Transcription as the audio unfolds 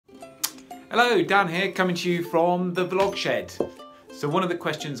Hello, Dan here, coming to you from the Vlog Shed. So one of the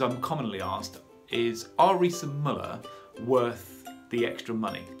questions I'm commonly asked is, are Riese Müller worth the extra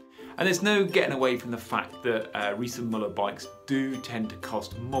money? And there's no getting away from the fact that Riese Müller bikes do tend to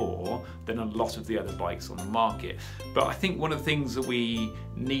cost more than a lot of the other bikes on the market. But I think one of the things that we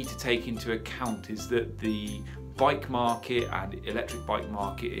need to take into account is that the bike market and electric bike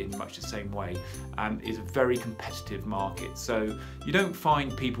market, in much the same way, is a very competitive market. So you don't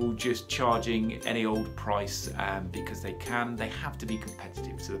find people just charging any old price because they can. They have to be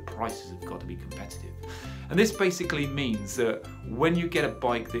competitive, so the prices have got to be competitive. And this basically means that when you get a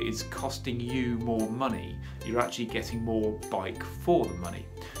bike that is costing you more money, you're actually getting more bike for the money.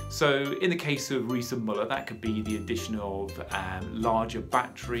 So in the case of Riese Müller, that could be the addition of larger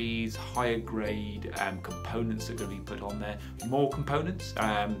batteries, higher grade components that are going to be put on there, more components,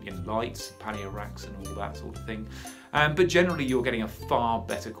 in lights, pannier racks and all that sort of thing. But generally you're getting a far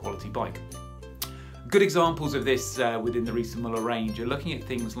better quality bike. Good examples of this within the Riese Müller range are looking at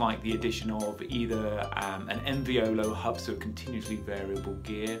things like the addition of either an NVOLO hub, so a continuously variable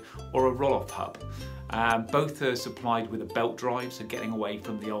gear, or a roll-off hub. Both are supplied with a belt drive, so getting away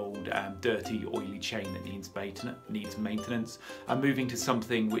from the old dirty oily chain that needs maintenance, and moving to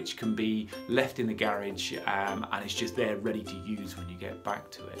something which can be left in the garage and it's just there ready to use when you get back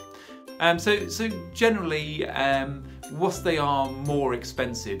to it. So generally, whilst they are more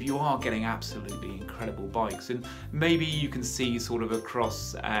expensive, you are getting absolutely incredible bikes, and maybe you can see sort of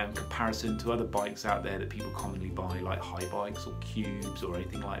across comparison to other bikes out there that people commonly buy, like high bikes or cubes or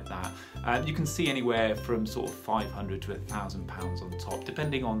anything like that. You can see anywhere from sort of £500 to £1,000 on top,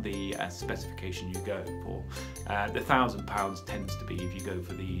 depending on the specification you go for. The £1,000 tends to be if you go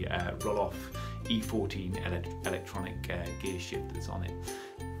for the roll-off E14 electronic gear shift that's on it.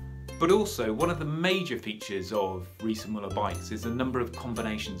 But also, one of the major features of Riese Müller bikes is the number of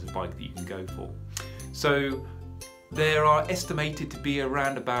combinations of bike that you can go for. So there are estimated to be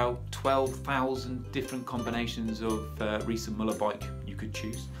around about 12,000 different combinations of Riese Müller bike you could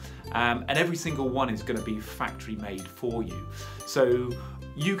choose. And every single one is going to be factory made for you. So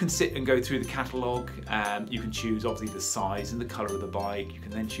you can sit and go through the catalogue, you can choose obviously the size and the colour of the bike, you can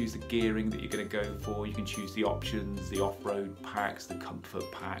then choose the gearing that you're going to go for, you can choose the options, the off-road packs, the comfort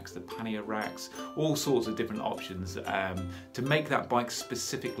packs, the pannier racks, all sorts of different options to make that bike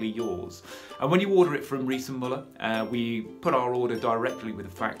specifically yours. And when you order it from Riese Müller, we put our order directly with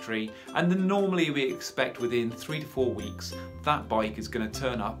the factory, and then normally we expect within 3 to 4 weeks that bike is going to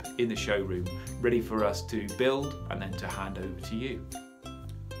turn up in the showroom ready for us to build and then to hand over to you.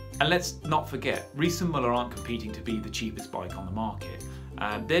 And let's not forget, Riese Müller aren't competing to be the cheapest bike on the market.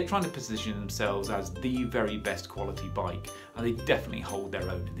 They're trying to position themselves as the very best quality bike, and they definitely hold their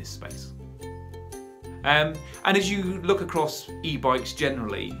own in this space. And as you look across e-bikes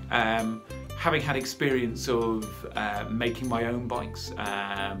generally, having had experience of making my own bikes,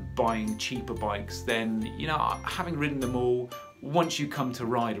 buying cheaper bikes, then, you know, having ridden them all, once you come to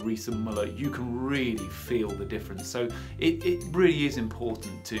ride a Riese Müller, you can really feel the difference. So it really is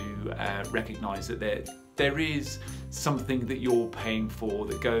important to recognise that there is something that you're paying for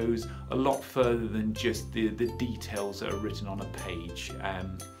that goes a lot further than just the details that are written on a page.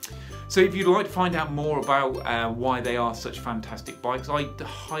 So if you'd like to find out more about why they are such fantastic bikes, I'd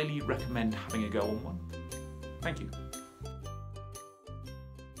highly recommend having a go on one. Thank you.